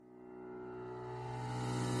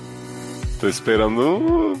Tô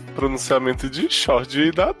esperando o pronunciamento de Short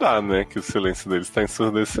e Dadá, né? Que o silêncio deles tá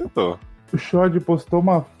ensurdecedor. O Short postou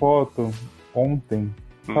uma foto ontem,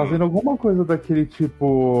 fazendo alguma coisa daquele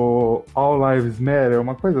tipo All Lives Matter,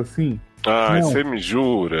 uma coisa assim. Ai, você me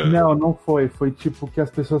jura? Não foi. Foi tipo que as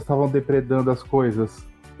pessoas estavam depredando as coisas.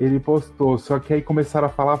 Ele postou, só que aí começaram a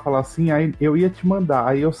falar assim, aí eu ia te mandar.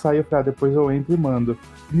 Aí eu saí e falei, depois eu entro e mando.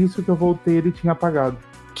 Nisso que eu voltei, ele tinha apagado.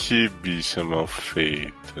 Que bicha mal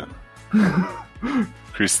feita.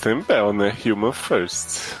 Kristen Bell, né? Human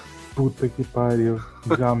First. Puta que pariu.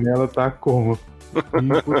 Jamela tá como?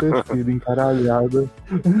 Emputecida, encaralhada.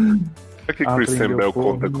 Será que Kristen Bell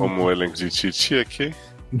conta como elenco de titia aqui?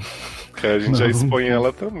 Que a gente já expõe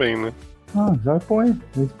ela também, né? Já expõe.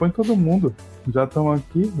 Expõe todo mundo. Já estão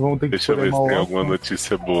aqui, vamos ter que... Deixa eu ver se tem alguma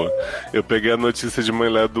notícia boa. Eu peguei a notícia de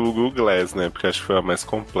manhã do Google Glass, né? Porque acho que foi a mais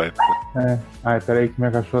completa. Ai, peraí que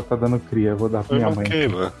minha cachorra tá dando cria. Vou dar pra minha mãe.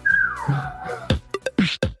 Keila.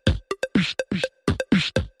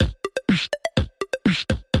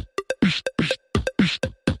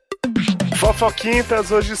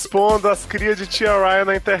 Fofoquintas hoje expondo as crias de Tia Ryan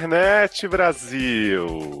na internet,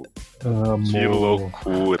 Brasil. Amor. Que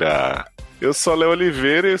loucura. Eu sou Léo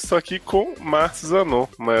Oliveira e estou aqui com Márcio Zanon,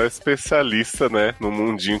 maior especialista, né, no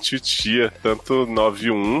mundinho titia, tanto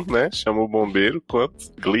 911, né, chama o bombeiro,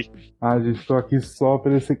 quanto Glee. Gente, tô aqui só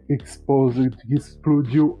pelo esse expose que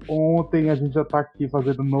explodiu ontem, a gente já tá aqui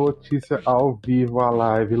fazendo notícia ao vivo, a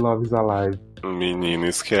live, Love is Alive. Menino,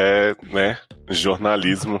 isso que é, né,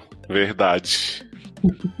 jornalismo, verdade.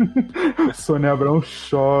 Sônia Abrão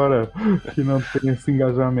chora que não tem esse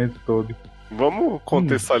engajamento todo. Vamos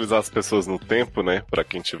contextualizar as pessoas no tempo, né? Pra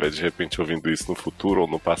quem estiver de repente ouvindo isso no futuro ou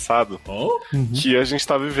no passado, que a gente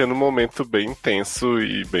tá vivendo um momento bem intenso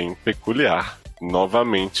e bem peculiar.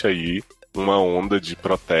 Novamente aí, uma onda de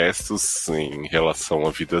protestos em relação a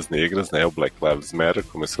vidas negras, né? O Black Lives Matter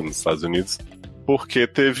começou nos Estados Unidos, porque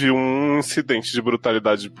teve um incidente de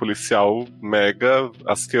brutalidade policial mega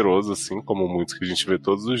asqueroso, assim, como muitos que a gente vê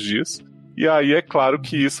todos os dias. E aí é claro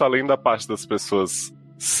que isso, além da parte das pessoas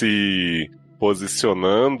se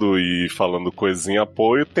posicionando e falando coisas em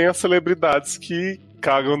apoio, tem as celebridades que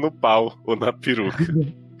cagam no pau ou na peruca.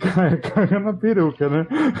 Caga na peruca, né?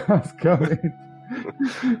 Basicamente.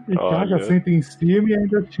 E caga, senta em cima e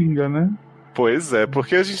ainda xinga, né? Pois é,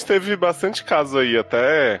 porque a gente teve bastante caso aí,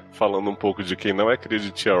 até falando um pouco de quem não é cria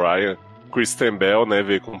de Tia Ryan. Kristen Bell, né,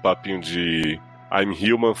 veio com um papinho de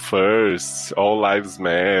I'm Human First, All Lives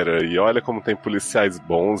Matter, e olha como tem policiais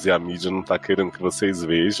bons e a mídia não tá querendo que vocês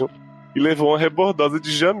vejam. E levou uma rebordosa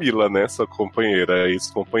de Jamila, né, sua companheira,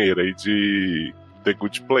 ex-companheira aí de The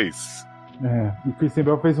Good Place. E Kristen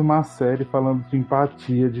Bell fez uma série falando de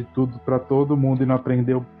empatia, de tudo pra todo mundo e não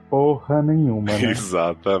aprendeu porra nenhuma, né?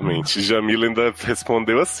 Exatamente. Jamila ainda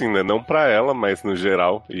respondeu assim, né, não pra ela, mas no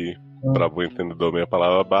geral, e pra bom entendedor minha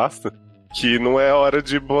palavra basta, que não é hora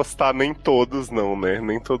de postar nem todos, não, né?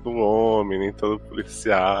 Nem todo homem, nem todo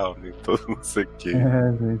policial, nem todo não sei o quê.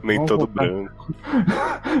 Gente, nem todo branco.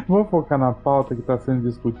 Vamos focar na pauta que tá sendo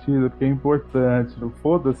discutida, porque é importante.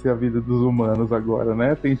 Foda-se a vida dos humanos agora,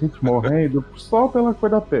 né? Tem gente morrendo só pela cor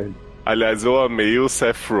da pele. Aliás, eu amei o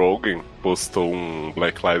Seth Rogen, postou um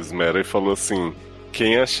Black Lives Matter e falou assim: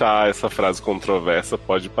 quem achar essa frase controversa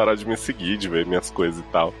pode parar de me seguir, de ver minhas coisas e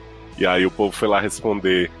tal. E aí o povo foi lá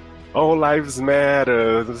responder: All Lives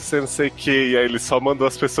Matter, não sei o que. E aí ele só mandou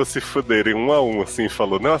as pessoas se fuderem um a um, assim,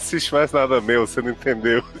 falou: não assiste mais nada meu, você não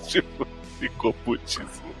entendeu. Tipo, ficou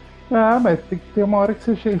putíssimo. Mas tem que ter uma hora que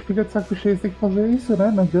você fica de saco cheio, você tem que fazer isso, né?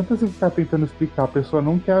 Não adianta você ficar tentando explicar, a pessoa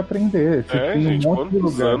não quer aprender. Você tem gente, um monte de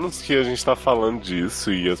quantos lugar. anos que a gente tá falando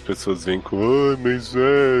disso e as pessoas vêm com mas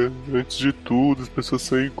antes de tudo, as pessoas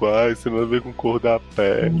são iguais, tem nada a ver com cor da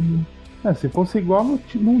pele. Se fosse igual,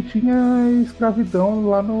 não tinha escravidão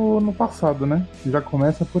lá no passado, né? Já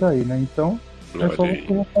começa por aí, né? Então, é só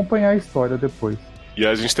você acompanhar a história depois. E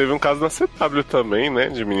a gente teve um caso na CW também, né?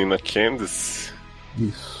 De menina Candice.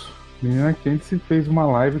 Isso. Menina Candice fez uma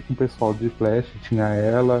live com o pessoal de Flash, tinha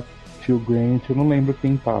ela, tio Grant, eu não lembro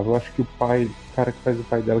quem tava. Eu acho que o cara que faz o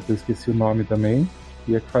pai dela, que eu esqueci o nome também,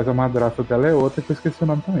 e a que faz a madrasta dela é outra, que eu esqueci o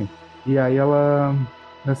nome também. E aí ela...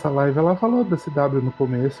 Nessa live ela falou da CW no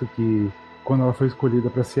começo, que quando ela foi escolhida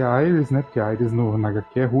pra ser a Iris, né? Porque a Iris na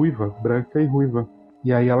HQ é ruiva, branca e ruiva.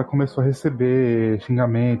 E aí ela começou a receber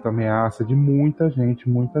xingamento, ameaça de muita gente,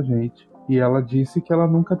 muita gente. E ela disse que ela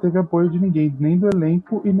nunca teve apoio de ninguém, nem do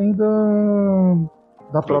elenco e nem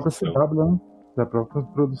da própria CW, né? Da própria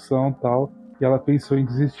produção e tal. E ela pensou em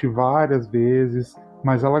desistir várias vezes,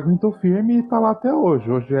 mas ela aguentou firme e tá lá até hoje.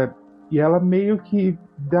 E ela meio que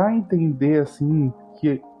dá a entender, assim,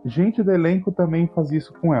 que gente do elenco também faz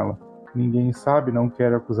isso com ela. ninguém sabe, não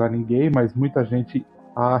quero acusar ninguém, mas muita gente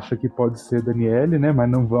acha que pode ser Daniele, né? Mas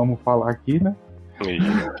não vamos falar aqui, né?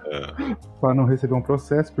 Pra não receber um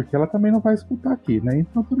processo, porque ela também não vai escutar aqui, né?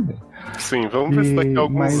 Então tudo bem. Sim, vamos ver se daqui a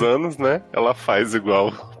alguns anos, né? Ela faz igual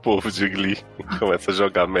o povo de Glee e começa a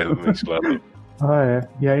jogar merda no ventilador.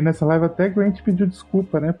 E aí nessa live até Grant pediu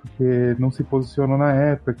desculpa, né? Porque não se posicionou na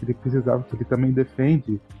época, que ele precisava, que ele também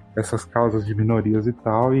defende essas causas de minorias e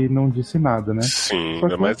tal, e não disse nada, né? Sim,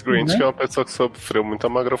 ainda mais Grant, né? Que é uma pessoa que sofreu muita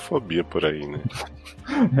magrofobia por aí, né?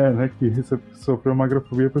 Né? Que sofreu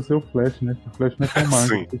magrofobia por ser o Flash, né? O Flash não é tão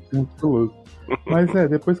magro, é musculoso. Mas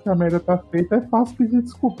depois que a merda tá feita, é fácil pedir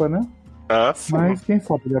desculpa, né? Sim. Mas quem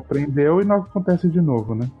sabe ele aprendeu e não acontece de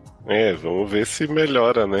novo, né? Vamos ver se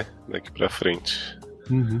melhora, né? Daqui pra frente.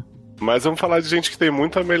 Uhum. Mas vamos falar de gente que tem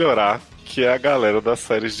muito a melhorar, que é a galera das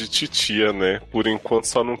séries de titia, né? Por enquanto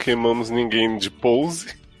só não queimamos ninguém de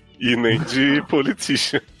Pose e nem de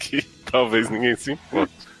Politician, que talvez ninguém se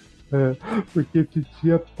importe. Porque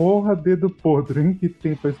titia, porra, dedo podre, hein? Que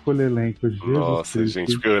tem pra escolher elenco. Jesus Nossa, Cristo.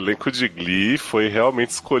 gente, porque o elenco de Glee foi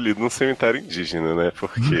realmente escolhido no cemitério indígena, né?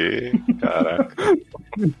 Porque, caraca.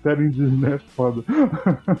 Cemitério indígena é foda.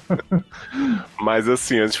 Mas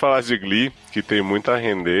assim, antes de falar de Glee, que tem muito a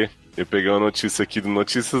render, eu peguei uma notícia aqui do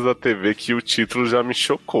Notícias da TV que o título já me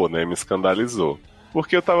chocou, né? Me escandalizou.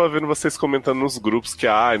 Porque eu tava vendo vocês comentando nos grupos que,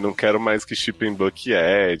 não quero mais que shippem Buck e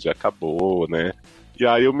Ed, acabou, né? E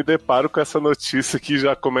aí eu me deparo com essa notícia que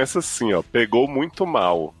já começa assim, ó. Pegou muito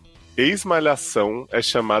mal. Ex-Malhação é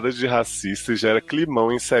chamada de racista e gera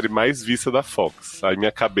climão em série mais vista da Fox. Aí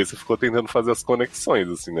minha cabeça ficou tentando fazer as conexões,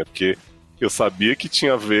 assim, né? Porque eu sabia que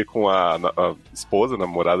tinha a ver com a esposa,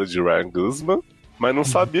 namorada de Ryan Guzman, mas não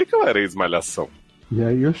sabia que ela era ex-Malhação. E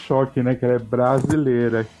aí o choque, né? Que ela é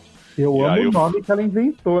brasileira. Eu amo o nome que ela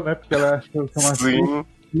inventou, né? Porque ela acha que ela chama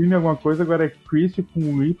Christine alguma coisa, agora é Christy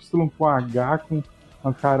com Y, com H, com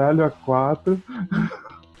um caralho A4.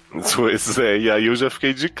 Pois é, e aí eu já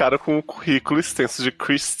fiquei de cara com o currículo extenso de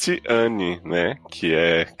Christiane, né? Que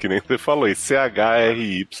é, que nem você falou,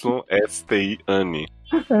 CHRYSTIane.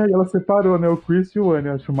 E ela separou, né? O Chris e o Anne,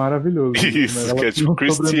 eu acho maravilhoso. Isso, né? que é tipo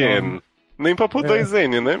Christiane. Nem pra pôr 2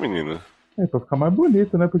 N, né, menina? Pra ficar mais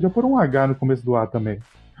bonito, né? Podia pôr um H no começo do A também.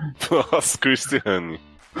 Nossa, Christiane.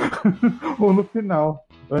 Ou no final,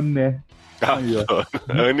 Ané. Aí, ó.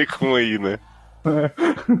 Anne com I, né?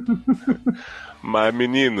 Mas,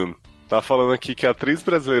 menino, tá falando aqui que a atriz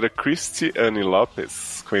brasileira Christiane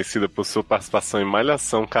Lopes, conhecida por sua participação em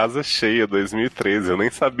Malhação Casa Cheia 2013, eu nem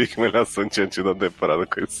sabia que Malhação tinha tido uma temporada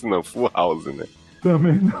com esse, não, Full House, né?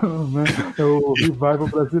 Também não, né? É o revival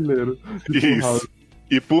brasileiro. Isso.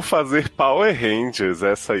 E por fazer Power Rangers,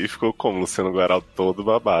 essa aí ficou como Luciano Guaral todo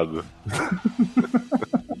babado.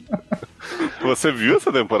 Você viu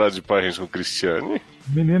essa temporada de Power Rangers com Christiane?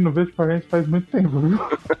 Menino, não vejo Power Rangers faz muito tempo, viu?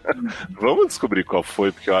 Vamos descobrir qual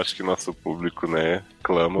foi, porque eu acho que nosso público, né,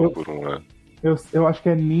 clama por uma... Eu acho que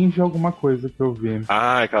é Ninja alguma coisa que eu vi.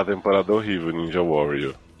 Aquela temporada horrível, Ninja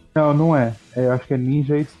Warrior. Não é. Eu acho que é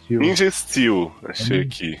Ninja Steel. Ninja Steel, achei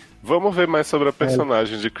aqui. Vamos ver mais sobre a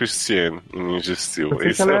personagem de Christiane em Ninja Steel. Eu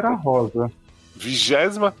sei que ela era rosa.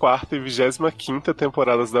 24ª e 25ª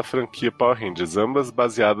temporadas da franquia Power Rangers, ambas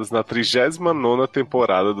baseadas na 39ª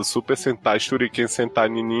temporada do Super Sentai Shuriken Sentai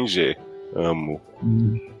Ninja. Amo.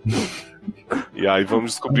 E aí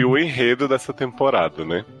vamos descobrir o enredo dessa temporada,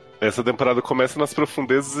 né? Essa temporada começa nas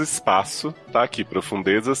profundezas espaço, tá aqui,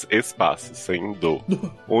 profundezas espaço, sem do.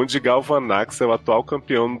 Onde Galvanax é o atual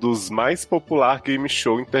campeão dos mais popular game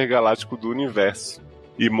show intergaláctico do universo.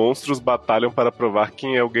 E monstros batalham para provar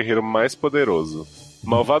quem é o guerreiro mais poderoso. O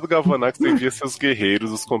malvado Galvanax envia seus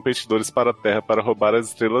guerreiros, os competidores, para a Terra para roubar as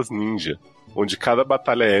estrelas ninja, onde cada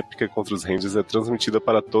batalha épica contra os Rangers é transmitida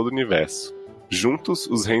para todo o universo. Juntos,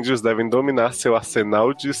 os Rangers devem dominar seu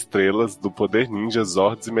arsenal de estrelas do poder ninja,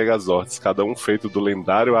 Zords e Megazords, cada um feito do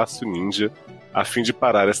lendário aço ninja, a fim de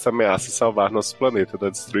parar esta ameaça e salvar nosso planeta da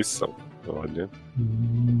destruição. Olha,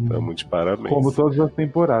 tamo de parabéns. Como todas as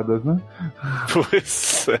temporadas, né?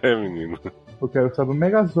 Pois é, menino. Eu quero saber o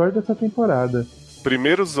Megazord dessa temporada.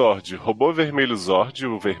 Primeiro Zord, Robô Vermelho Zord,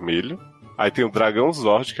 o vermelho. Aí tem o Dragão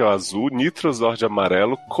Zord, que é o azul, Nitro Zord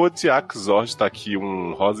amarelo, Kodiak Zord, tá aqui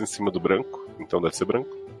um rosa em cima do branco, então deve ser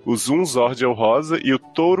branco. O Zoom Zord é o rosa e o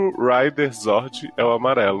Touro Rider Zord é o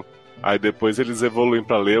amarelo. Aí depois eles evoluem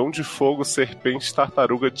pra Leão de Fogo, Serpente,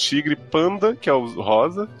 Tartaruga, Tigre, Panda, que é o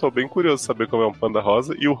rosa. Tô bem curioso de saber como é um panda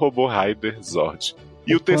rosa. E o Robô Rider Zord.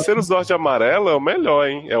 E o terceiro Zord amarelo é o melhor,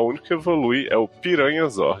 hein? É o único que evolui, é o Piranha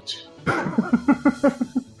Zord.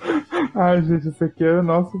 Ai, gente, esse aqui é o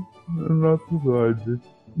nosso Zord.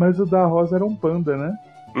 Mas o da rosa era um panda, né?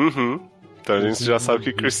 Uhum. Então a gente já sabe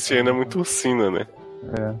que Christiane é muito ursina, né?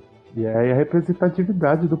 E aí a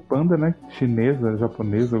representatividade do panda, né? Chinesa,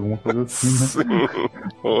 japonesa, alguma coisa assim, né?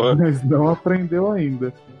 Sim. Mas não aprendeu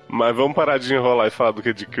ainda. Mas vamos parar de enrolar e falar do que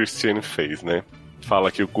a Christiane fez, né? Fala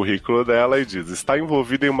aqui o currículo dela e diz: está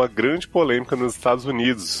envolvida em uma grande polêmica nos Estados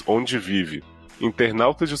Unidos, onde vive.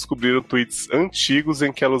 Internautas descobriram tweets antigos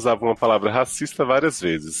em que ela usava uma palavra racista várias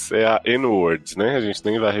vezes. É a N-word, né? A gente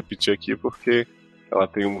nem vai repetir aqui porque ela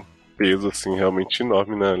tem um peso, assim, realmente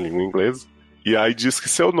enorme na língua inglesa. E aí diz que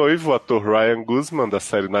seu noivo, o ator Ryan Guzman, da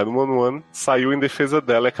série 911, saiu em defesa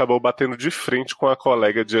dela e acabou batendo de frente com a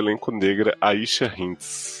colega de elenco negra, Aisha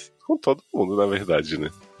Hinds. Com todo mundo, na verdade, né?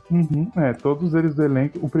 Todos eles do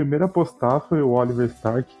elenco. O primeiro a postar foi o Oliver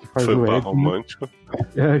Stark, que faz foi o par Ed. romântico.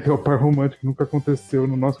 Que é o par romântico que nunca aconteceu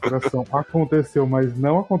no nosso coração. Aconteceu, mas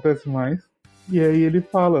não acontece mais. E aí ele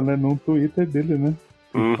fala, né, no Twitter dele, né?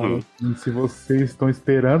 Fala assim, se vocês estão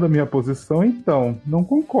esperando a minha posição, então, não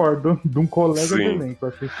concordo. De um colega de elenco. Eu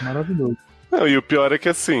achei isso maravilhoso. Não, e o pior é que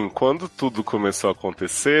assim, quando tudo começou a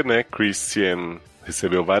acontecer, né, Christiane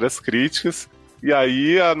recebeu várias críticas. E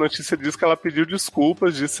aí a notícia diz que ela pediu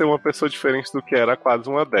desculpas de ser uma pessoa diferente do que era há quase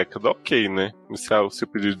uma década. Ok, né? Se o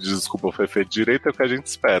pedido de desculpa foi feito direito, é o que a gente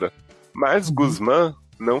espera. Mas Guzman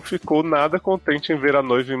não ficou nada contente em ver a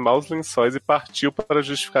noiva em maus lençóis e partiu para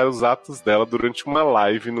justificar os atos dela durante uma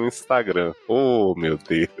live no Instagram. Oh, meu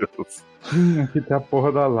Deus. Tinha que ter a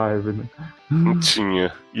porra da live, né? Não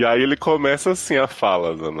tinha. E aí ele começa assim a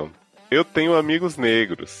fala, Zanon. Eu tenho amigos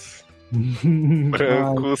negros.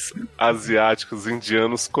 Brancos, asiáticos,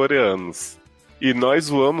 indianos, coreanos. E nós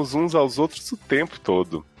zoamos uns aos outros o tempo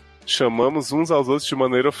todo. Chamamos uns aos outros de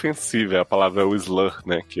maneira ofensiva. A palavra é o slur,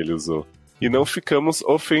 né, que ele usou. E não ficamos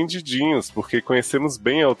ofendidinhos, porque conhecemos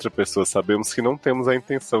bem a outra pessoa. Sabemos que não temos a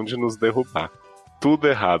intenção de nos derrubar. Tudo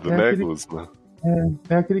errado, né, Guzman?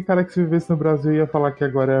 É aquele cara que se vivesse no Brasil ia falar que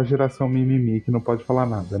agora é a geração mimimi, que não pode falar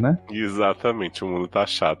nada, né? Exatamente, o mundo tá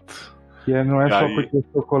chato. Que não é só porque o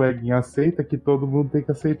seu coleguinha aceita que todo mundo tem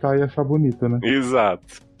que aceitar e achar bonito, né?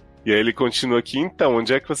 Exato. E aí ele continua aqui, então,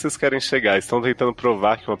 onde é que vocês querem chegar? Estão tentando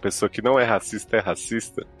provar que uma pessoa que não é racista?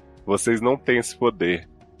 Vocês não têm esse poder.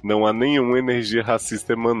 Não há nenhuma energia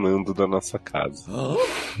racista emanando da nossa casa.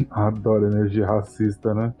 Adoro energia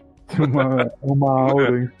racista, né? Tem uma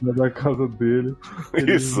aura em cima da casa dele.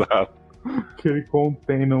 Exato. Que ele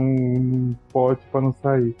contém num pote pra não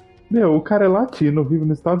sair. Meu, o cara é latino, vive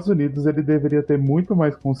nos Estados Unidos, ele deveria ter muito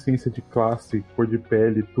mais consciência de classe, cor de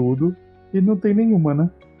pele e tudo, e não tem nenhuma, né?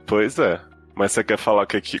 Pois é. Mas você quer falar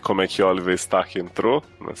como é que Oliver Stark entrou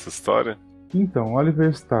nessa história? Então,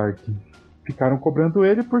 Oliver Stark. Ficaram cobrando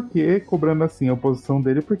ele cobrando assim a oposição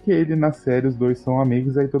dele, porque ele na série os dois são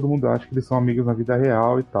amigos, aí todo mundo acha que eles são amigos na vida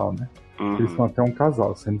real e tal, né? Eles são até um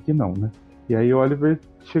casal, sendo que não, né? E aí o Oliver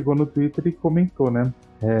chegou no Twitter e comentou, né?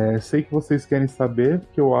 Sei que vocês querem saber o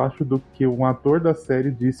que eu acho do que um ator da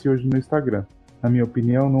série disse hoje no Instagram. Na minha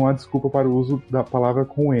opinião, não há desculpa para o uso da palavra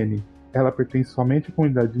com N. Ela pertence somente à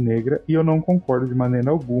comunidade negra e eu não concordo de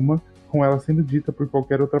maneira alguma com ela sendo dita por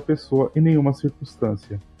qualquer outra pessoa em nenhuma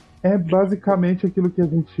circunstância. É basicamente aquilo que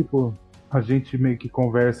a gente meio que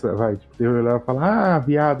conversa, eu ela fala,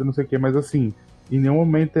 viado, não sei o que, mas assim, em nenhum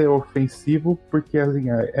momento é ofensivo, porque assim,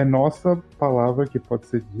 é nossa palavra que pode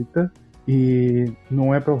ser dita. E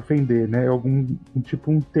não é pra ofender, né? É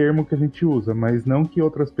um termo que a gente usa, mas não que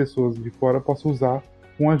outras pessoas de fora possam usar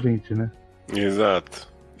com a gente, né? Exato.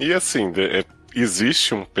 E assim,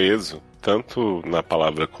 existe um peso, tanto na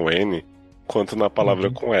palavra com N, quanto na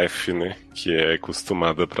palavra com F, né? Que é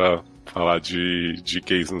acostumada pra falar de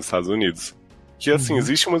gays nos Estados Unidos. Que assim,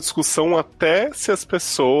 existe uma discussão até se as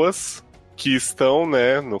pessoas que estão,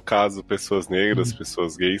 né, no caso, pessoas negras,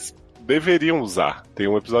 pessoas gays, deveriam usar. Tem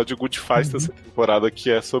um episódio de Good Fight dessa temporada que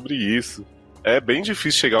é sobre isso. É bem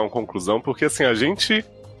difícil chegar a uma conclusão, porque assim, a gente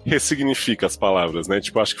ressignifica as palavras, né?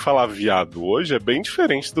 Tipo, acho que falar viado hoje é bem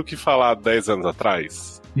diferente do que falar 10 anos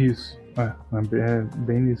atrás. Isso, é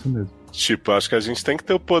bem isso mesmo. Tipo, acho que a gente tem que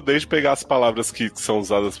ter o poder de pegar as palavras que são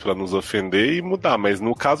usadas pra nos ofender e mudar, mas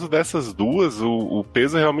no caso dessas duas, o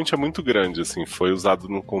peso realmente é muito grande, assim, foi usado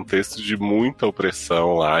num contexto de muita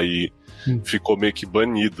opressão lá e ficou meio que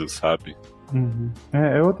banido, sabe?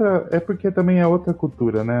 É porque também é outra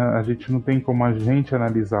cultura, né? A gente não tem como a gente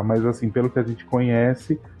analisar, mas assim, pelo que a gente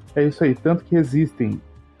conhece, é isso aí. Tanto que existem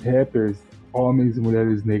rappers, homens e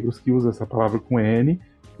mulheres negros que usam essa palavra com N,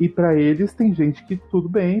 e pra eles tem gente que tudo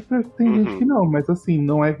bem, tem gente que não, mas assim,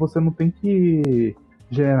 não é que você não tem que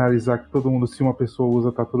generalizar que todo mundo, se uma pessoa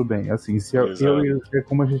usa, tá tudo bem. Assim, se é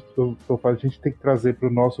como a gente tem que trazer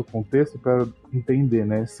pro nosso contexto para entender,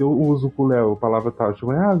 né? Se eu uso com o Léo, a palavra tal,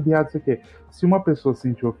 tipo, viado, isso aqui. Se uma pessoa se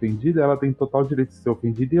sentir ofendida, ela tem total direito de ser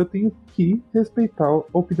ofendida e eu tenho que respeitar a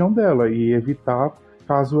opinião dela e evitar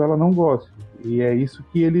caso ela não goste. E é isso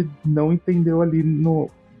que ele não entendeu ali no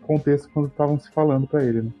contexto quando estavam se falando pra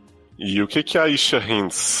ele, né? E o que a Isha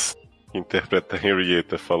Hintz, que interpreta a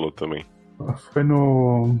Henrietta, falou também? Foi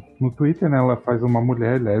no Twitter, né? Ela faz uma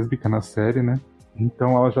mulher lésbica na série, né?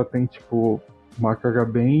 Então ela já tem, tipo, uma carga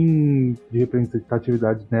bem de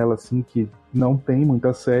representatividade nela, assim, que não tem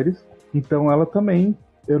muitas séries. Então ela também,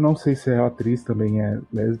 eu não sei se a atriz também é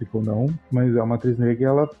lésbica ou não, mas é uma atriz negra e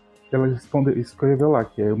ela escreveu lá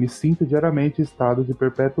que eu me sinto diariamente em estado de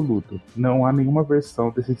perpétuo luto. Não há nenhuma versão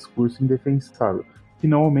desse discurso indefensável que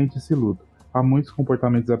não aumente esse luto. Há muitos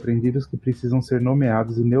comportamentos aprendidos que precisam ser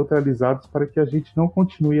nomeados e neutralizados para que a gente não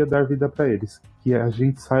continue a dar vida para eles. Que a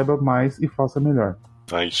gente saiba mais e faça melhor.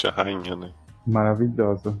 A Isha rainha, né?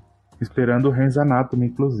 Maravilhosa. Esperando o Grey's Anatomy,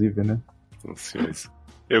 inclusive, né? Ansioso.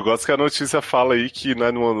 Eu gosto que a notícia fala aí que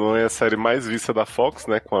 911 é a série mais vista da Fox,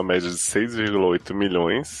 né? Com a média de 6,8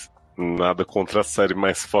 milhões. Nada contra a série,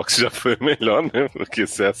 mas Fox já foi melhor, né? Porque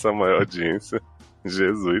se essa é a maior audiência,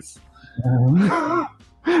 Jesus.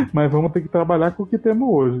 Mas vamos ter que trabalhar com o que temos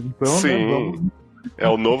hoje. Então, sim, né, é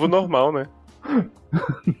o novo normal, né?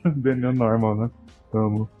 The new normal, né?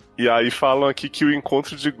 Vamos. E aí falam aqui que o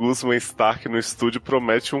encontro de Guzman e Stark no estúdio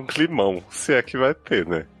promete um climão. Se é que vai ter,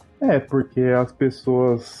 né? É, porque as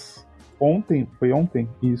pessoas... Foi ontem,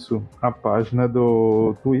 isso, a página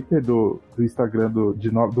do Twitter, do Instagram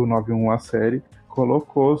do 91 a série,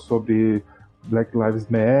 colocou sobre Black Lives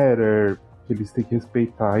Matter, que eles têm que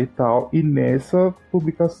respeitar e tal. E nessa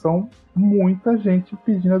publicação, muita gente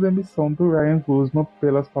pedindo a demissão do Ryan Guzman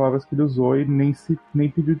pelas palavras que ele usou e nem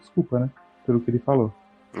pediu desculpa, né? Pelo que ele falou.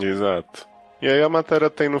 Exato. E aí a matéria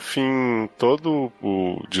tem no fim todo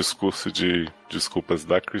o discurso de desculpas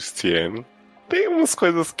da Christiane. Tem umas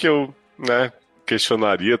coisas que eu, né,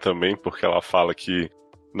 questionaria também, porque ela fala que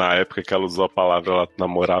na época que ela usou a palavra, ela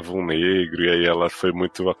namorava um negro, e aí ela foi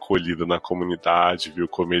muito acolhida na comunidade, viu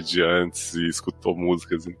comediantes e escutou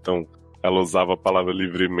músicas, então ela usava a palavra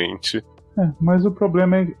livremente. Mas o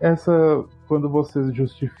problema é quando você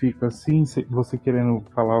justifica assim, você querendo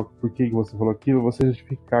falar por que você falou aquilo, você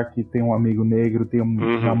justificar que tem um amigo negro, que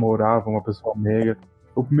namorava uma pessoa negra.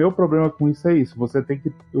 O meu problema com isso é isso, você tem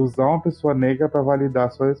que usar uma pessoa negra pra validar a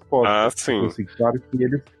sua resposta. Ah, sim. Assim, claro que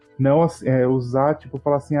eles não usar, tipo,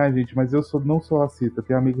 falar assim, gente, mas eu não sou racista,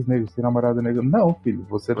 tenho amigos negros, tenho namorada negra. Não, filho,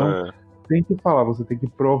 você não tem que falar, você tem que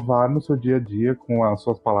provar no seu dia a dia com as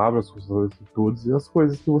suas palavras, com as suas atitudes e as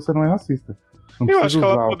coisas que você não é racista. Eu acho que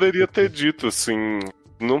ela poderia ter dito, assim,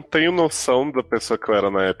 não tenho noção da pessoa que eu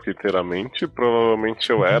era na época inteiramente, provavelmente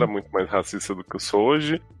eu era muito mais racista do que eu sou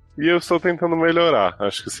hoje, e eu estou tentando melhorar,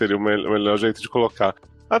 acho que seria o melhor jeito de colocar.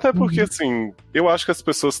 Até porque, assim, eu acho que as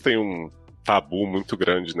pessoas têm um tabu muito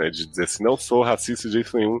grande, né, de dizer assim, não sou racista de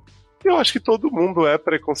jeito nenhum. Eu acho que todo mundo é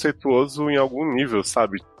preconceituoso em algum nível,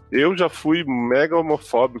 sabe? Eu já fui mega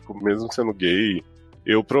homofóbico, mesmo sendo gay.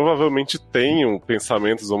 Eu provavelmente tenho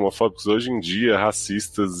pensamentos homofóbicos hoje em dia,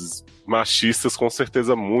 racistas, machistas, com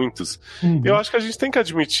certeza muitos. Eu acho que a gente tem que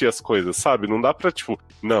admitir as coisas, sabe? Não dá pra, tipo,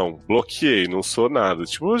 não, bloqueei, não sou nada.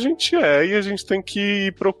 Tipo, a gente é e a gente tem que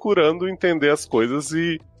ir procurando entender as coisas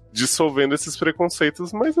e dissolvendo esses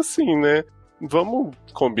preconceitos, mas assim, né? Vamos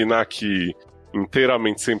combinar que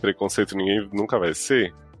inteiramente sem preconceito ninguém nunca vai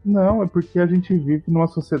ser? Não, é porque a gente vive numa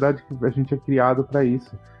sociedade que a gente é criado pra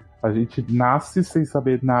isso. A gente nasce sem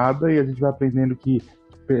saber nada e a gente vai aprendendo que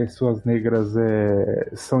pessoas negras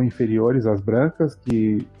são inferiores às brancas,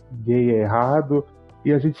 que gay é errado.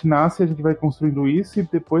 E a gente nasce e a gente vai construindo isso e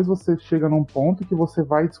depois você chega num ponto que você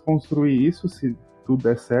vai desconstruir isso, se tudo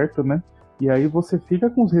der certo, né? E aí você fica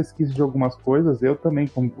com os resquícios de algumas coisas. Eu também,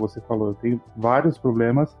 como você falou, eu tenho vários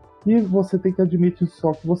problemas. E você tem que admitir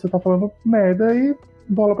só que você tá falando merda e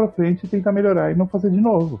bola pra frente e tentar melhorar e não fazer de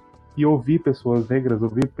novo. E ouvir pessoas negras,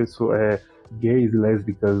 ouvir pessoas gays,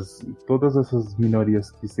 lésbicas, todas essas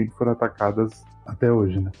minorias que sempre foram atacadas até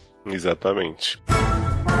hoje, né? Exatamente.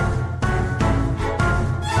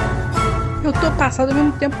 Eu tô passada ao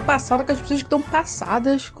mesmo tempo passada com as pessoas que estão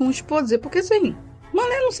passadas com os poderes. Porque assim,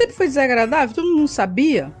 Mané não sempre foi desagradável, todo mundo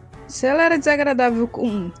sabia. Se ela era desagradável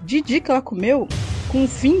com o Didi que ela comeu, com o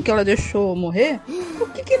fim que ela deixou morrer, por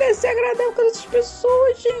que ele é desagradável com essas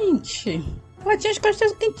pessoas, gente? Ela tinha as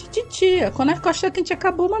costas quentes de tia. Quando as costas quentes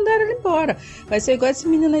acabou, mandaram ela embora. Vai ser igual esse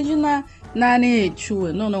menino aí de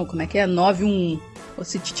Nanechu. Não, como é que é? 911. Ou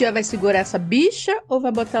se titia vai segurar essa bicha ou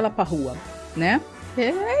vai botar ela pra rua, né?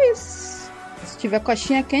 É isso. Se tiver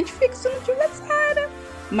coxinha quente, fica. Se não tiver, sai.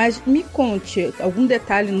 Mas me conte, algum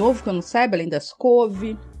detalhe novo que eu não saiba, além das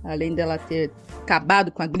couve, além dela ter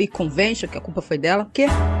acabado com a Glee Convention, que a culpa foi dela. O quê?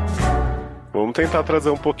 Vamos tentar trazer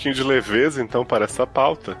um pouquinho de leveza, então, para essa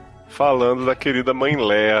pauta. Falando da querida mãe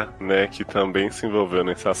Léa, né, que também se envolveu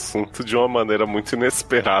nesse assunto de uma maneira muito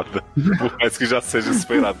inesperada. Por mais que já seja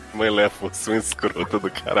esperado que mãe Léa fosse uma escrota do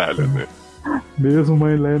caralho, né? Mesmo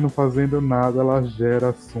mãe Léa não fazendo nada, ela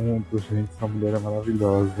gera assunto, gente. Essa mulher é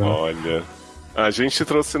maravilhosa. Olha, a gente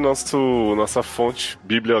trouxe nossa fonte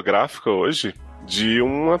bibliográfica hoje de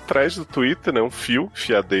uma thread do Twitter, né, um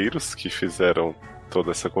fiadeiros, que fizeram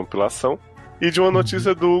toda essa compilação. E de uma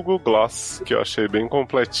notícia do Google Gloss, que eu achei bem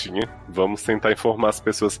completinha. Vamos tentar informar as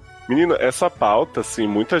pessoas. Menina, essa pauta, assim,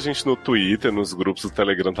 muita gente no Twitter, nos grupos do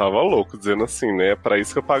Telegram, tava louco, dizendo assim, né? É pra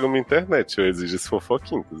isso que eu pago minha internet, eu exijo esse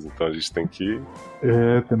fofoquinhas. Então a gente tem que...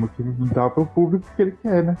 temos que dar pro público que ele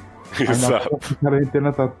quer, né? Exato. Na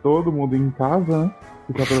quarentena tá todo mundo em casa, né?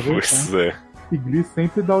 Pois é. E Glee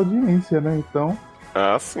sempre dá audiência, né? Então...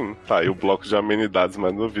 Ah, sim. Tá aí o bloco de amenidades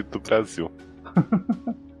mais ouvido do Brasil.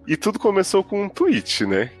 E tudo começou com um tweet,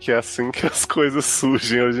 né? Que é assim que as coisas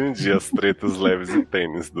surgem hoje em dia, as tretas leves e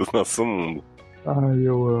tênis do nosso mundo. Ai,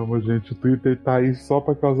 eu amo, gente. O Twitter tá aí só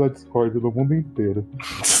pra causar discórdia do mundo inteiro.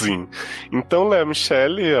 Sim. Então, Lea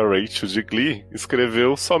Michele, a Rachel de Glee,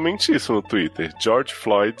 escreveu somente isso no Twitter. George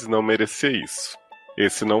Floyd não merecia isso.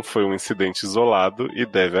 Esse não foi um incidente isolado e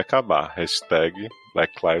deve acabar. Hashtag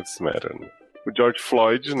Black Lives Matter. O George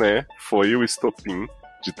Floyd, né, foi o estopim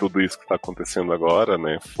de tudo isso que tá acontecendo agora,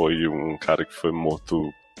 né? Foi um cara que foi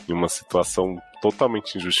morto em uma situação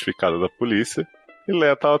totalmente injustificada da polícia. E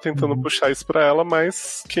Léa tava tentando puxar isso pra ela,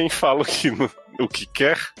 mas quem fala o que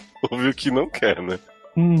quer, ouve o que não quer, né?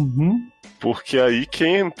 Porque aí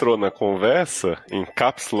quem entrou na conversa, em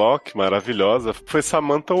caps lock, maravilhosa, foi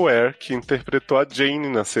Samantha Ware, que interpretou a Jane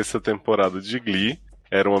na 6ª temporada de Glee.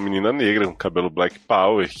 Era uma menina negra, com cabelo Black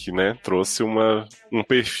Power, que, né, trouxe um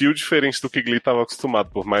perfil diferente do que Glee estava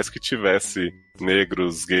acostumado. Por mais que tivesse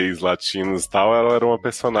negros, gays, latinos e tal, ela era uma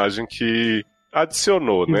personagem que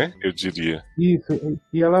adicionou, né, eu diria. Isso,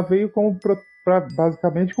 e ela veio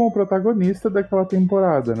basicamente como protagonista daquela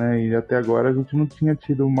temporada, né, e até agora a gente não tinha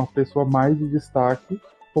tido uma pessoa mais de destaque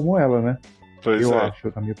como ela, né? Pois eu é.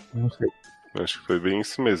 acho, não sei. Acho que foi bem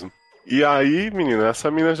isso mesmo. E aí, menina, essa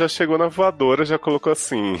menina já chegou na voadora, já colocou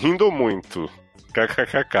assim, rindo muito.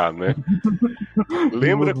 KKKK, né?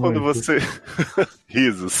 Lembra quando você...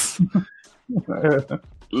 Risos.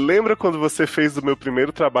 Lembra quando você fez do meu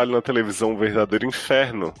primeiro trabalho na televisão um verdadeiro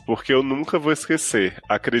inferno? Porque eu nunca vou esquecer.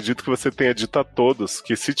 Acredito que você tenha dito a todos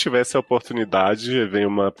que se tivesse a oportunidade, vem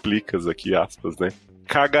uma aplicas aqui, aspas, né?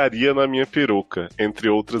 Cagaria na minha peruca, entre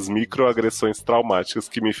outras microagressões traumáticas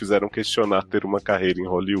que me fizeram questionar ter uma carreira em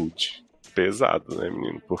Hollywood. Pesado, né,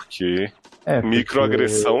 menino? Porque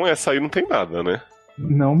microagressão, essa aí não tem nada, né?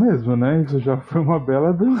 Não mesmo, né? Isso já foi uma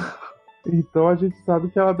bela... Então a gente sabe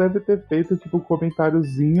que ela deve ter feito, tipo,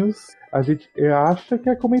 comentáriozinhos. A gente acha que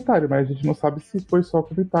é comentário, mas a gente não sabe se foi só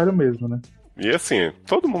comentário mesmo, né? E assim,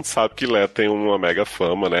 todo mundo sabe que Léa tem uma mega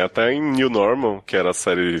fama, né? Até em New Normal, que era a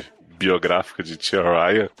série biográfica de Tia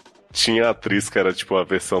Ryan, tinha a atriz que era tipo a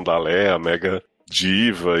versão da Léa, mega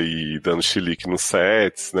diva e dando chilique nos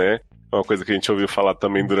sets, né? Uma coisa que a gente ouviu falar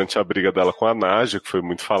também durante a briga dela com a Naja, que foi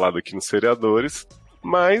muito falada aqui nos seriadores.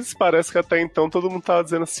 Mas parece que até então todo mundo tava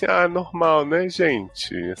dizendo assim, normal, né,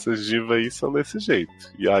 gente? Essas divas aí são desse jeito.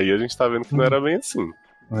 E aí a gente tá vendo que não era bem assim.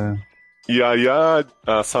 E aí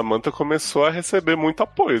a Samantha começou a receber muito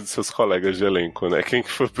apoio dos seus colegas de elenco, né? Quem que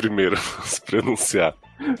foi o primeiro a se pronunciar?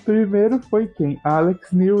 Primeiro foi quem?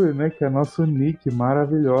 Alex Newell, né? Que é nosso Nick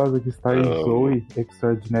maravilhosa, que está em Zoe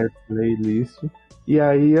Extraordinary Playlist. E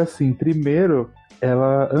aí, assim, primeiro,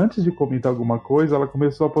 ela, antes de comentar alguma coisa, ela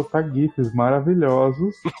começou a postar GIFs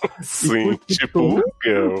maravilhosos. Sim, tipo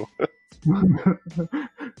girl.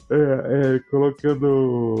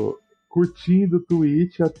 Colocando... curtindo o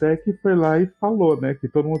tweet, até que foi lá e falou, né? Que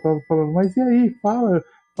todo mundo tava falando, mas e aí?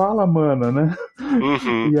 Fala, mana, né?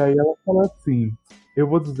 E aí ela fala assim, eu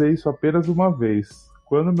vou dizer isso apenas uma vez.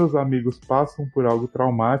 Quando meus amigos passam por algo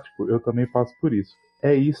traumático, eu também passo por isso.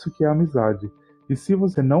 É isso que é amizade. E se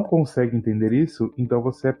você não consegue entender isso, então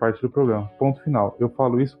você é parte do problema. Ponto final. Eu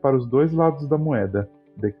falo isso para os dois lados da moeda,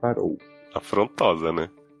 declarou. Afrontosa, né?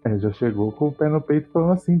 Já chegou com o pé no peito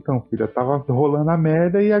falando assim, então, filha, tava rolando a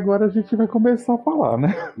merda e agora a gente vai começar a falar,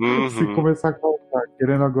 né? Se começar a colocar,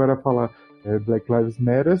 querendo agora falar Black Lives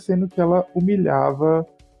Matter, sendo que ela humilhava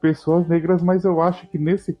pessoas negras, mas eu acho que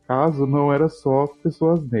nesse caso não era só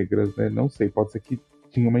pessoas negras, né? Não sei, pode ser que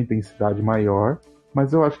tinha uma intensidade maior,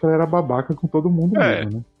 Mas eu acho que ela era babaca com todo mundo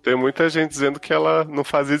mesmo, né? Tem muita gente dizendo que ela não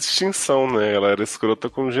fazia distinção, né? Ela era escrota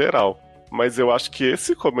com geral. Mas eu acho que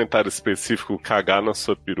esse comentário específico, cagar na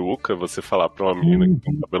sua peruca, você falar pra uma menina que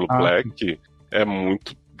tem cabelo black, é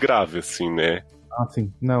muito grave, assim, né? Ah,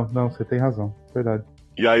 sim. Não, você tem razão. Verdade.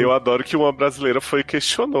 E aí eu adoro que uma brasileira foi e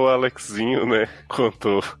questionou o Alexinho, né?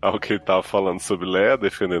 Quanto ao que ele tava falando sobre Leia,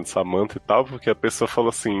 defendendo Samantha e tal, porque a pessoa falou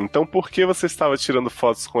assim, então por que você estava tirando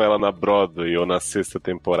fotos com ela na Broadway ou na 6ª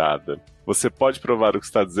temporada? Você pode provar o que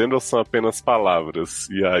está dizendo ou são apenas palavras?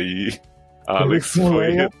 E aí a Alex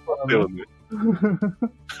foi e respondeu, né?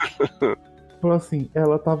 Falou assim,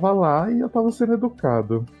 ela tava lá e eu tava sendo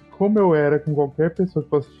educado. Como eu era com qualquer pessoa que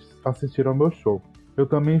fosse assistir ao meu show. Eu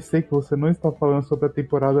também sei que você não está falando sobre a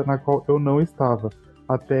temporada na qual eu não estava.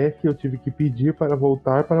 Até que eu tive que pedir para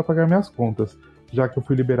voltar para pagar minhas contas. Já que eu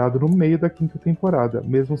fui liberado no meio da 5ª temporada,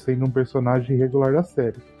 mesmo sendo um personagem irregular da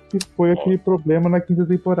série. E foi aquele problema na 5ª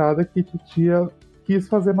temporada que Titia quis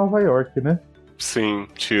fazer Nova York, né? Sim,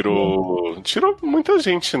 tirou muita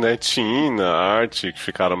gente, né? Tina, Art, que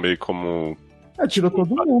ficaram meio como... tirou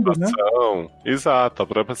todo mundo, né? Exato, a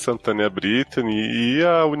própria Santana e a Brittany. E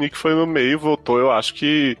a Unique foi no meio, voltou, eu acho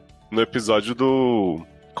que no episódio do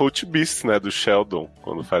Coach Beast, né? Do Sheldon,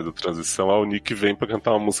 quando faz a transição, a Unique vem pra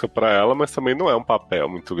cantar uma música pra ela, mas também não é um papel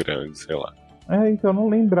muito grande, sei lá. Então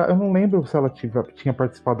eu não lembro se ela tinha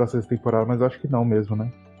participado da 6ª temporada, mas eu acho que não mesmo,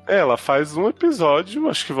 né? Ela faz um episódio,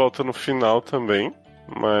 acho que volta no final também,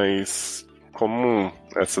 mas como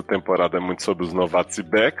essa temporada é muito sobre os novatos e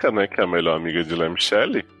Becca, né, que é a melhor amiga de Lea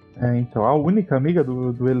Michele. Então, a única amiga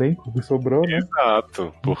do elenco que sobrou, né?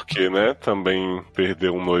 Exato, porque, né, também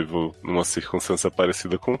perdeu um noivo numa circunstância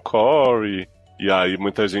parecida com Corey, e aí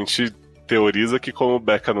muita gente teoriza que como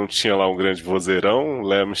Becca não tinha lá um grande vozeirão,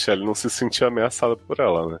 Lea Michele não se sentia ameaçada por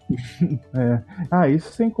ela, né?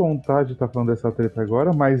 Isso sem contar de estar falando dessa treta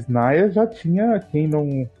agora, mas Naya já tinha, quem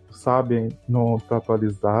não sabe, não tá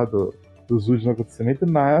atualizado dos últimos acontecimentos,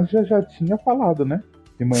 Naya já tinha falado, né?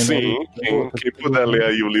 Sim, quem puder ler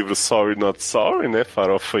aí o livro Sorry Not Sorry, né,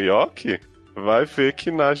 Farofa Yoki, vai ver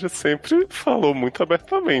que Naja sempre falou muito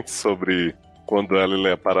abertamente sobre... Quando ela e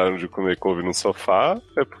Leia pararam de comer couve no sofá,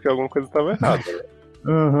 é porque alguma coisa estava errada,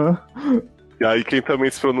 né? E aí quem também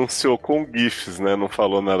se pronunciou com GIFs, né? Não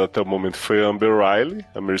falou nada até o momento foi a Amber Riley,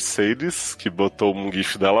 a Mercedes, que botou um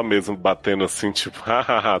GIF dela mesma batendo assim, tipo,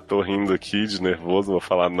 hahaha, tô rindo aqui de nervoso, não vou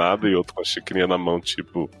falar nada, e outro com a xicrinha na mão,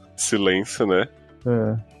 tipo, silêncio, né?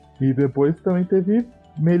 E depois também teve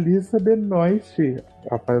Melissa Benoist,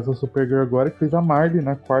 a faz a Supergirl agora, que fez a Marley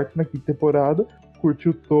na 4ª e na 5ª temporada.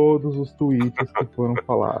 Curtiu todos os tweets que foram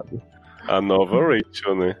falados. A nova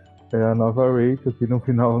Rachel, né? A nova Rachel, que no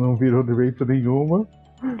final não virou de Rachel nenhuma.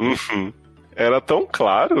 Era tão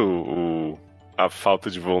claro a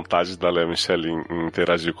falta de vontade da Lea Michele em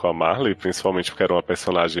interagir com a Marley, principalmente porque era uma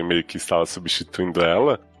personagem meio que estava substituindo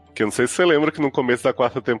ela, que eu não sei se você lembra que no começo da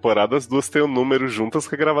 4ª temporada as duas têm um número juntas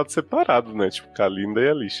que é gravado separado, né? Tipo, a Linda e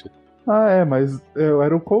a Alicia. Mas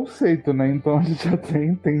era o conceito, né? Então a gente até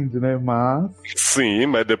entende, né? Mas... Sim,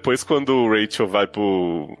 mas depois quando o Rachel vai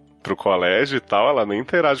pro colégio e tal, ela nem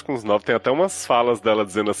interage com os novos. Tem até umas falas dela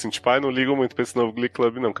dizendo assim, tipo, não ligo muito pra esse novo Glee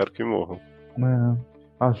Club não, quero que morram.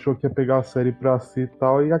 Achou que ia pegar a série pra si e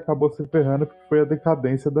tal, e acabou se ferrando porque foi a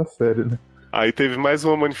decadência da série, né? Aí teve mais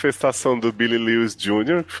uma manifestação do Billy Lewis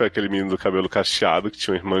Jr., que foi aquele menino do cabelo cacheado, que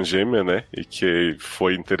tinha uma irmã gêmea, né? E que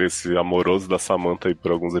foi interesse amoroso da Samantha aí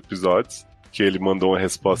por alguns episódios. Que ele mandou uma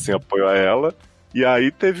resposta em apoio a ela. E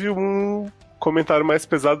aí teve um comentário mais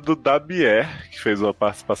pesado do Dabier, que fez uma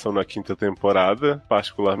participação na 5ª temporada.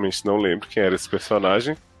 Particularmente não lembro quem era esse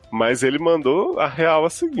personagem. Mas ele mandou a real a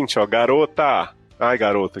seguinte, ó. Garota! Ai,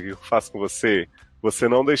 garota, o que eu faço com você? Você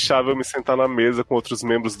não deixava eu me sentar na mesa com outros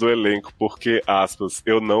membros do elenco, porque, aspas,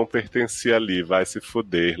 eu não pertencia ali. Vai se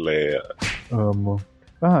fuder, Leia. Amo.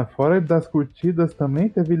 Fora das curtidas também,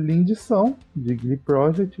 teve Lindição, de Glee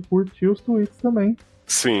Project, curtiu os tweets também.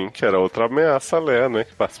 Sim, que era outra ameaça a Leia, né?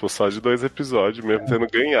 Que participou só de 2 episódios, mesmo tendo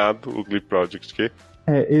ganhado o Glee Project. Que...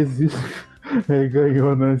 existe... Ele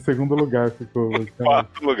ganhou, né? Em 2º lugar, ficou. 4º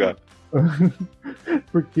lugar.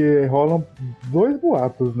 Porque rolam 2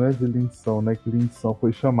 boatos, né, de Lindsay, né, que Lindsay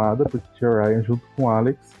foi chamada por Tia Ryan junto com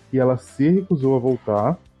Alex e ela se recusou a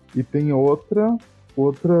voltar, e tem outra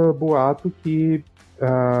boato que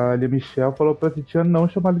a Lea Michele falou pra Titia não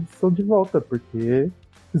chamar a Lindsay de volta, porque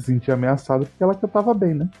se sentia ameaçado porque ela cantava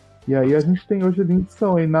bem, né, e aí a gente tem hoje Lindsay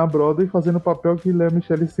aí na Broadway fazendo o papel que Lea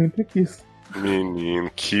Michele sempre quis.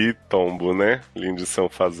 Menino, que tombo, né? Lindsay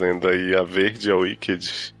fazendo aí a Verde e a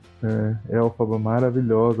Wicked. Elfaba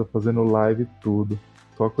maravilhosa, fazendo live e tudo.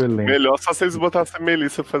 Só com o elenco. Melhor só vocês botassem a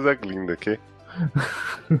Melissa fazer a Glinda, que?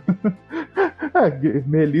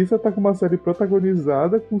 Melissa tá com uma série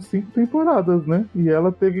protagonizada com 5 temporadas, né? E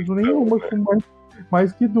ela teve nenhuma com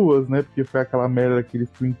mais que 2, né? Porque foi aquela merda daqueles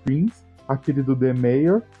Twin Queens, aquele do The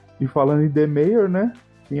Mayor. E falando em The Mayor, né?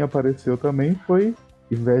 Quem apareceu também foi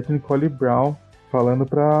Yvette Nicole Brown, falando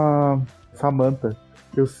pra Samantha.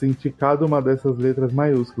 Eu senti cada uma dessas letras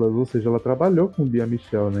maiúsculas, ou seja, ela trabalhou com Lea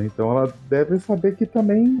Michele, né? Então ela deve saber que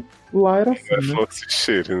também lá era assim, né? Não é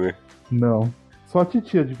cheire, né? Não. Só a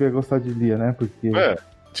titia devia gostar de Lea, né? Porque...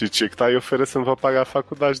 titia que tá aí oferecendo pra pagar a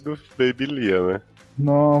faculdade do Baby Lea, né?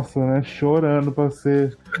 Nossa, né? Chorando pra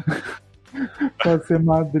ser... pra ser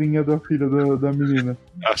madrinha da filha da menina.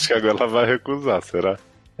 Acho que agora ela vai recusar, será?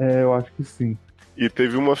 Eu acho que sim. E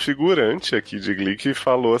teve uma figurante aqui de Glee que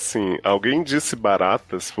falou assim: alguém disse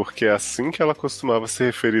baratas porque é assim que ela costumava se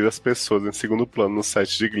referir às pessoas em segundo plano no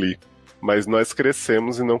set de Glee. Mas nós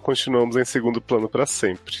crescemos e não continuamos em segundo plano pra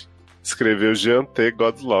sempre. Escreveu Jean T.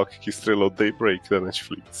 Godlock, que estrelou Daybreak da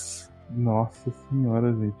Netflix. Nossa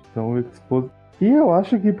senhora, gente. Então, exposto. E eu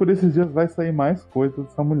acho que por esses dias vai sair mais coisa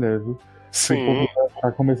dessa mulher, viu? Sim. O povo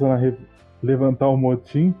tá começando a levantar o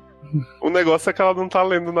motim. O negócio é que ela não tá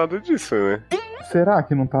lendo nada disso, né? Será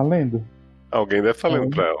que não tá lendo? Alguém deve estar lendo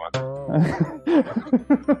pra ela.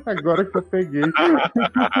 Agora que eu peguei.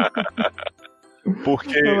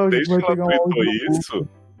 Porque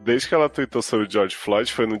desde que ela tweetou sobre o George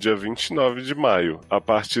Floyd, foi no dia 29 de maio. A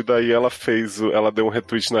partir daí ela deu um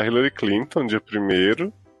retweet na Hillary Clinton, dia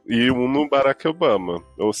 1º, e um no Barack Obama.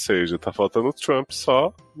 Ou seja, tá faltando o Trump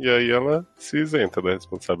só, e aí ela se isenta da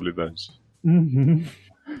responsabilidade. Uhum.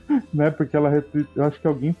 Né, porque ela retweetou, eu acho que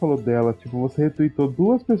alguém falou dela, tipo, você retweetou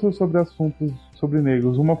 2 pessoas sobre assuntos sobre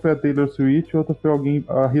negros, uma foi a Taylor Swift e outra foi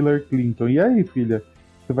a Hillary Clinton. E aí, filha,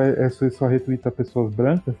 você só retweeta pessoas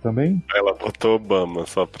brancas também? Ela botou Obama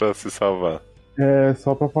só pra se salvar.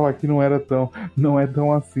 Só pra falar que não é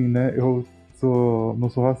tão assim, né? Eu não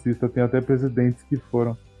sou racista, tem até presidentes que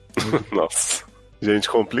foram. Nossa. Gente,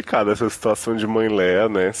 complicada essa situação de Mãe Leia,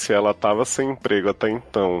 né? Se ela tava sem emprego até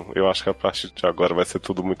então, eu acho que a partir de agora vai ser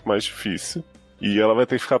tudo muito mais difícil. E ela vai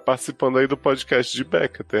ter que ficar participando aí do podcast de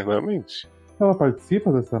Becca eternamente. Ela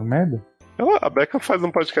participa dessa merda? A Becca faz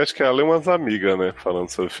um podcast que ela e umas amigas, né? Falando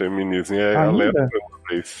sobre feminismo. E ela leva uma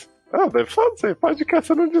vez. Deve fazer. Podcast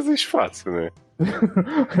você não desiste fácil, né?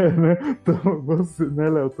 Né? Então, você, né,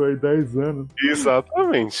 Léo? Tô aí 10 anos.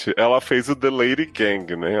 Exatamente. Ela fez o The Lady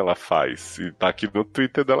Gang, né? Ela faz. E tá aqui no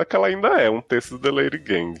Twitter dela que ela ainda é um texto do The Lady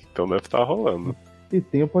Gang. Então deve estar rolando. E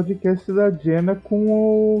tem o podcast da Jenna com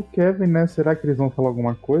o Kevin, né? Será que eles vão falar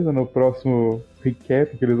alguma coisa no próximo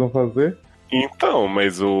recap que eles vão fazer? Então,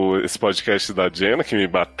 mas esse podcast da Jenna, que me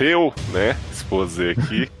bateu, né? Exposé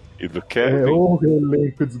aqui, e do Kevin. O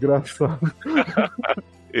elenco desgraçado.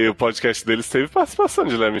 E o podcast deles teve participação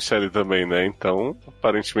de Lea Michele também, né? Então,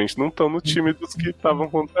 aparentemente não estão no time dos que estavam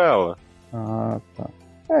contra ela. Ah, tá.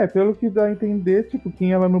 Pelo que dá a entender, tipo,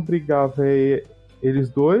 quem ela não brigava é eles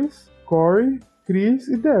dois, Corey, Chris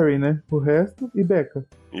e Darren, né? O resto, e Becca.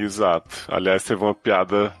 Exato. Aliás, teve uma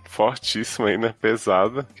piada fortíssima aí, né?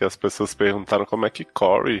 Pesada, que as pessoas perguntaram como é que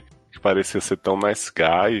Corey, que parecia ser tão nice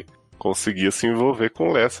guy, conseguia se envolver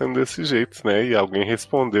com Lea sendo desse jeito, né? E alguém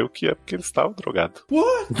respondeu que é porque ele estava drogado.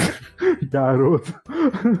 What? Garoto.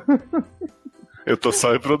 Eu tô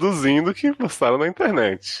só reproduzindo o que postaram na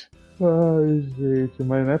internet. Ai, gente,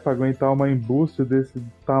 mas né, pra aguentar uma embuste desse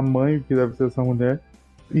tamanho que deve ser essa mulher.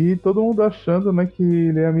 E todo mundo achando, né, que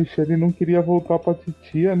Lea Michele não queria voltar pra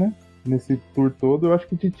titia, né? Nesse tour todo. Eu acho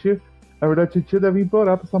que titia, na verdade, a titia deve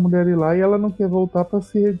implorar pra essa mulher ir lá e ela não quer voltar pra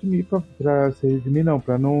se redimir,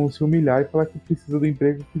 pra não se humilhar e falar que precisa do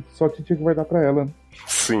emprego que só a titia que vai dar pra ela, né?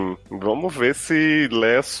 Sim, vamos ver se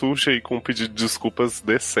Lea surge aí com um pedido de desculpas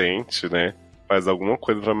decente, né? Faz alguma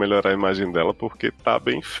coisa pra melhorar a imagem dela, porque tá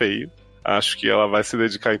bem feio. Acho que ela vai se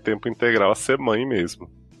dedicar em tempo integral a ser mãe mesmo.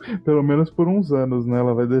 Pelo menos por uns anos, né?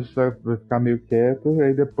 Ela vai ficar meio quieta e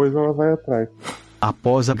aí depois ela vai atrás.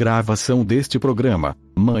 Após a gravação deste programa,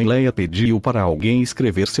 Mãe Leia pediu para alguém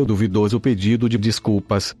escrever seu duvidoso pedido de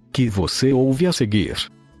desculpas, que você ouve a seguir.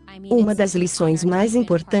 Uma das lições mais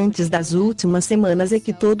importantes das últimas semanas é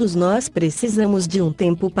que todos nós precisamos de um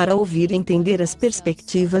tempo para ouvir e entender as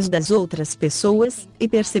perspectivas das outras pessoas, e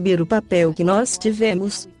perceber o papel que nós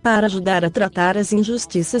tivemos, para ajudar a tratar as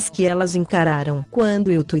injustiças que elas encararam.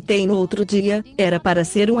 Quando eu tuitei no outro dia, era para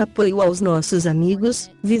ser um apoio aos nossos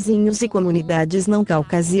amigos, vizinhos e comunidades não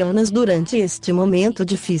caucasianas durante este momento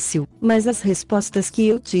difícil, mas as respostas que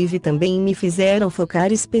eu tive também me fizeram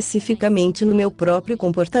focar especificamente no meu próprio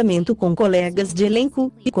comportamento comportamento com colegas de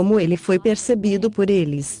elenco, e como ele foi percebido por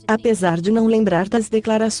eles. Apesar de não lembrar das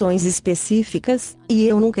declarações específicas, e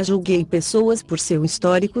eu nunca julguei pessoas por seu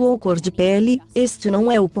histórico ou cor de pele, este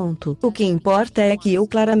não é o ponto. O que importa é que eu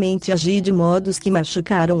claramente agi de modos que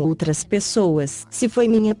machucaram outras pessoas. Se foi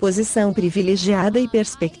minha posição privilegiada e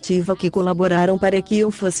perspectiva que colaboraram para que eu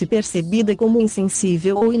fosse percebida como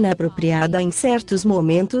insensível ou inapropriada em certos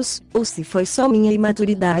momentos, ou se foi só minha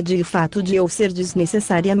imaturidade e o fato de eu ser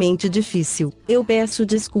desnecessariamente difícil, eu peço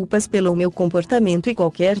desculpas pelo meu comportamento e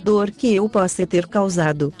qualquer dor que eu possa ter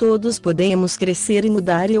causado. Todos podemos crescer e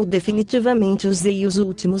mudar, e eu definitivamente usei os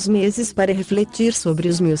últimos meses para refletir sobre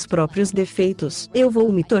os meus próprios defeitos. Eu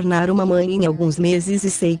vou me tornar uma mãe em alguns meses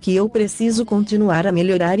e sei que eu preciso continuar a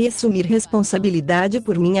melhorar e assumir responsabilidade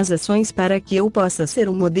por minhas ações para que eu possa ser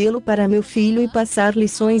um modelo para meu filho e passar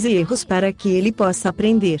lições e erros para que ele possa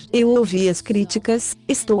aprender. Eu ouvi as críticas,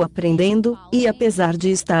 estou aprendendo, e apesar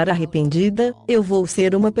de estar arrependida, eu vou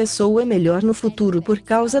ser uma pessoa melhor no futuro por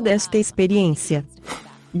causa desta experiência.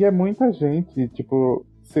 E é muita gente, tipo,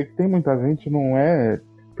 sei que tem muita gente, não é...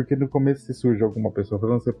 Porque no começo, se surge alguma pessoa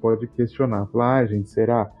falando, você pode questionar. Falar, gente,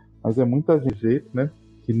 será? Mas é muita gente, né?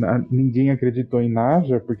 Que ninguém acreditou em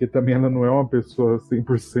Naja, porque também ela não é uma pessoa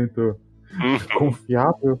 100%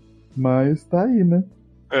 confiável. Mas tá aí, né?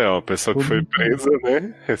 É, uma pessoa que foi presa,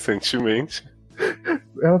 né? Recentemente.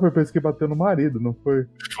 Ela foi presa que bateu no marido, não foi?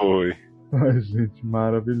 Foi. Ai, gente,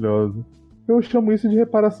 maravilhosa. Eu chamo isso de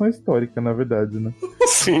reparação histórica, na verdade, né?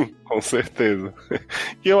 Sim, com certeza.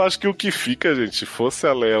 E eu acho que o que fica, gente, fosse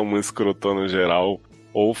a Leia uma escrotona geral,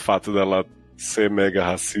 ou o fato dela ser mega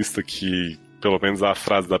racista, que pelo menos a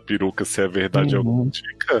frase da peruca, se é verdade alguma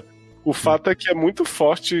dica, o fato é que é muito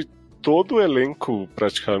forte todo o elenco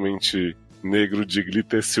praticamente negro de Glee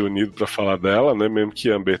ter se unido pra falar dela, né? Mesmo que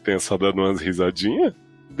Amber tenha só dado umas risadinhas,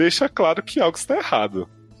 deixa claro que algo está errado.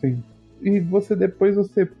 Sim. E depois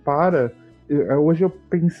você para... Hoje eu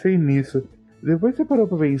pensei nisso. Depois você parou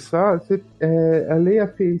pra pensar, a Leia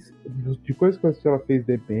fez... De coisas que ela fez,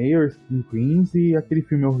 The Mayor, King Queens e aquele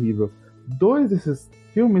filme horrível. 2 desses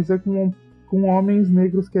filmes é com homens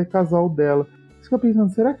negros que é casal dela. Isso que eu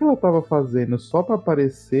pensando, será que ela tava fazendo só pra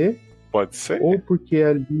aparecer? Pode ser. Ou porque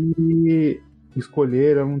ali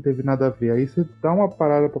escolheram, não teve nada a ver. Aí você dá uma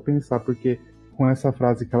parada pra pensar, porque com essa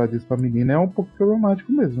frase que ela disse pra menina é um pouco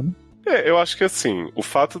problemático mesmo, né? Eu acho que assim, o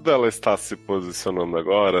fato dela estar se posicionando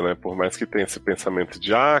agora, né, por mais que tenha esse pensamento de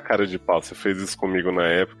cara de pau, você fez isso comigo na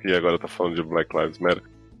época e agora tá falando de Black Lives Matter,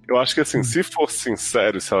 eu acho que assim, se for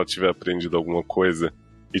sincero, se ela tiver aprendido alguma coisa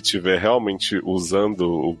e tiver realmente usando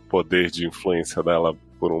o poder de influência dela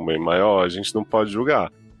por um bem maior, a gente não pode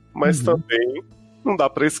julgar. Mas também não dá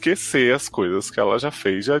pra esquecer as coisas que ela já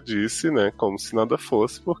fez, já disse, né, como se nada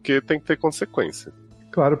fosse, porque tem que ter consequência.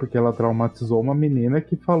 Claro, porque ela traumatizou uma menina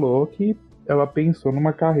que falou que ela pensou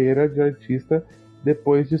numa carreira de artista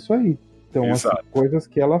depois disso aí. Então, as coisas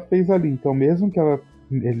que ela fez ali. Então, mesmo que ela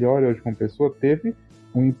melhore hoje como pessoa, teve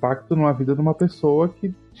um impacto na vida de uma pessoa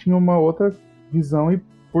que tinha uma outra visão e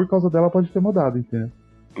por causa dela pode ter mudado, entendeu?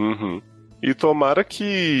 E tomara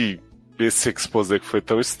que esse exposé que foi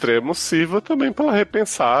tão extremo sirva também para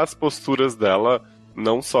repensar as posturas dela,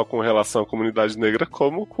 não só com relação à comunidade negra,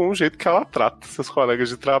 como com o jeito que ela trata seus colegas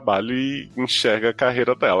de trabalho e enxerga a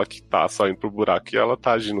carreira dela, que tá só indo pro buraco e ela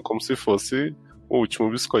tá agindo como se fosse o último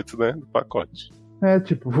biscoito, né, do pacote.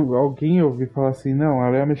 Tipo, alguém ouviu falar assim, não, a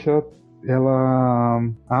Lea Michele, ela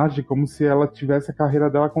age como se ela tivesse a carreira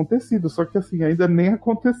dela acontecido, só que assim, ainda nem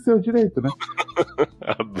aconteceu direito, né?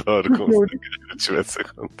 Adoro como se a carreira tivesse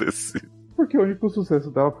acontecido. Porque o único sucesso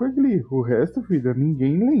dela foi Glee. O resto, filha,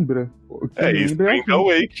 ninguém lembra. Isso, Spring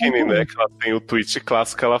Awakening, né? Que ela tem o tweet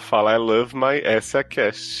clássico que ela fala I love my Essa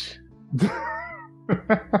Cast.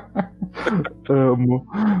 Amo.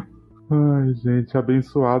 Ai, gente,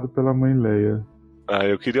 abençoado pela mãe Leia.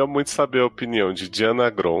 Eu queria muito saber a opinião de Diana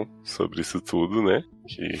Agron sobre isso tudo, né?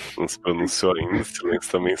 Que não se pronunciou ainda,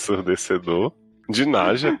 silêncio também ensurdecedor. De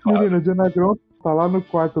Naja, claro. Menina, Diana Agron tá lá no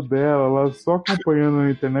quarto dela, ela só acompanhando na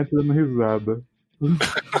internet e dando risada.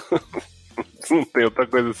 Não tem outra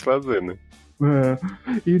coisa a se fazer, né?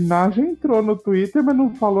 E Naja entrou no Twitter, mas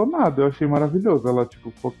não falou nada. Eu achei maravilhoso. Ela,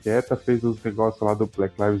 tipo, ficou quieta, fez os negócios lá do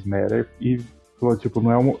Black Lives Matter e falou, tipo,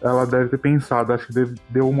 não é ela deve ter pensado, acho que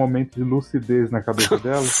deu um momento de lucidez na cabeça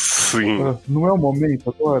dela. Sim. Não é o momento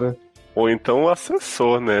agora? Ou então o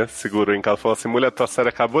assessor, né? Segurou em casa e falou assim: mulher, tua série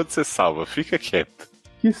acabou de ser salva, fica quieta.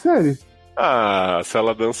 Que série? Se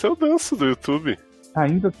ela dança, eu danço do YouTube.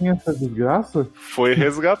 Ainda tem essa desgraça? Foi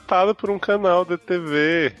resgatada por um canal de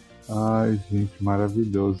TV. Ai, gente,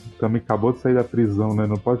 maravilhoso. Também acabou de sair da prisão, né?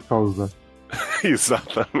 Não pode causar.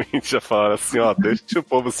 Exatamente, já falaram assim, ó, deixa o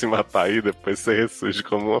povo se matar aí, depois você ressurge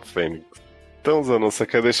como uma fênix. Então, Zanon, você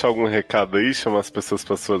quer deixar algum recado aí, chamar as pessoas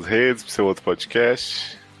para suas redes, pro seu outro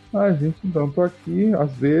podcast? Gente, então, tô aqui,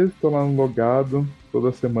 às vezes, tô lá no Logado,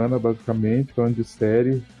 toda semana, basicamente, falando de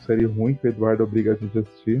série ruim que o Eduardo obriga a gente a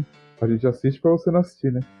assistir. A gente assiste pra você não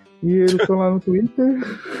assistir, né? E eu tô lá no Twitter,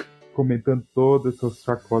 comentando todas essas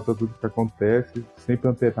chacotas, tudo que acontece, sempre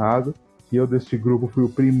antenado. E eu deste grupo fui o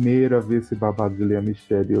primeiro a ver esse babado de Lea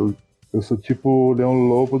Michele. Eu sou tipo o Leão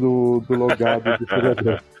Lobo do Logado de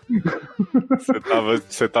Telegram.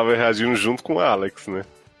 Você tava reagindo junto com o Alex, né?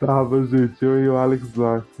 Tava, gente, eu e o Alex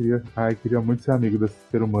lá. Queria muito ser amigo desse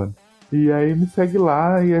ser humano. E aí me segue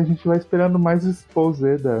lá e a gente vai esperando mais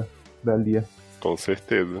exposé da Lia. Com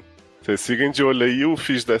certeza. Vocês sigam de olho aí o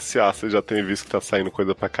feed da SA, você já tem visto que tá saindo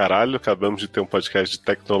coisa pra caralho. Acabamos de ter um podcast de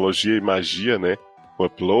tecnologia e magia, né? O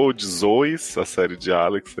Upload, Zoes, a série de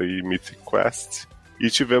Alex aí, Mythic Quest. E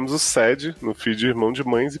tivemos o SED no feed Irmão de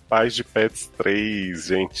Mães e Pais de Pets 3,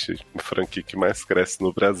 gente, a franquia que mais cresce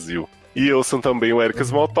no Brasil. E ouçam também o Erika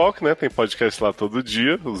Smalltalk, né? Tem podcast lá todo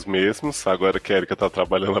dia, os mesmos. Agora que a Erika tá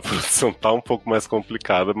trabalhando, a produção tá um pouco mais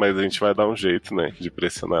complicada, mas a gente vai dar um jeito, né? De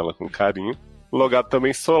pressionar ela com carinho. O Logado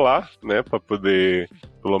também Solar, né? Pra poder,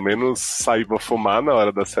 pelo menos, sair pra fumar na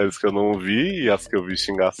hora das séries que eu não vi e as que eu vi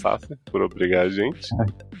xingar Sasha por obrigar a gente.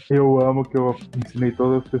 Eu amo que eu ensinei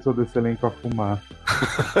todas as pessoas desse elenco a fumar.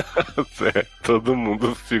 Todo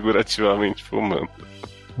mundo figurativamente fumando.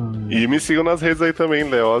 E me sigam nas redes aí também,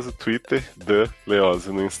 Leose, Twitter, Leose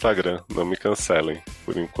no Instagram. Não me cancelem.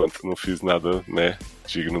 Por enquanto não fiz nada, né,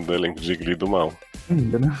 digno do elenco de Glee do Mal.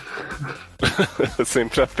 Ainda, né?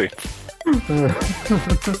 Sempre há tempo.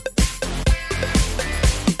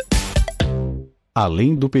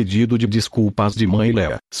 Além do pedido de desculpas de Mãe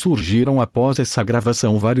Lea, surgiram após essa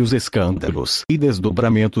gravação vários escândalos e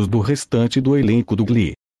desdobramentos do restante do elenco do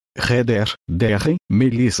Glee. Heather, Darren,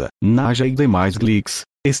 Melissa, Naja e demais Gleeks,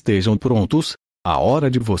 estejam prontos, a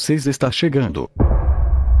hora de vocês está chegando.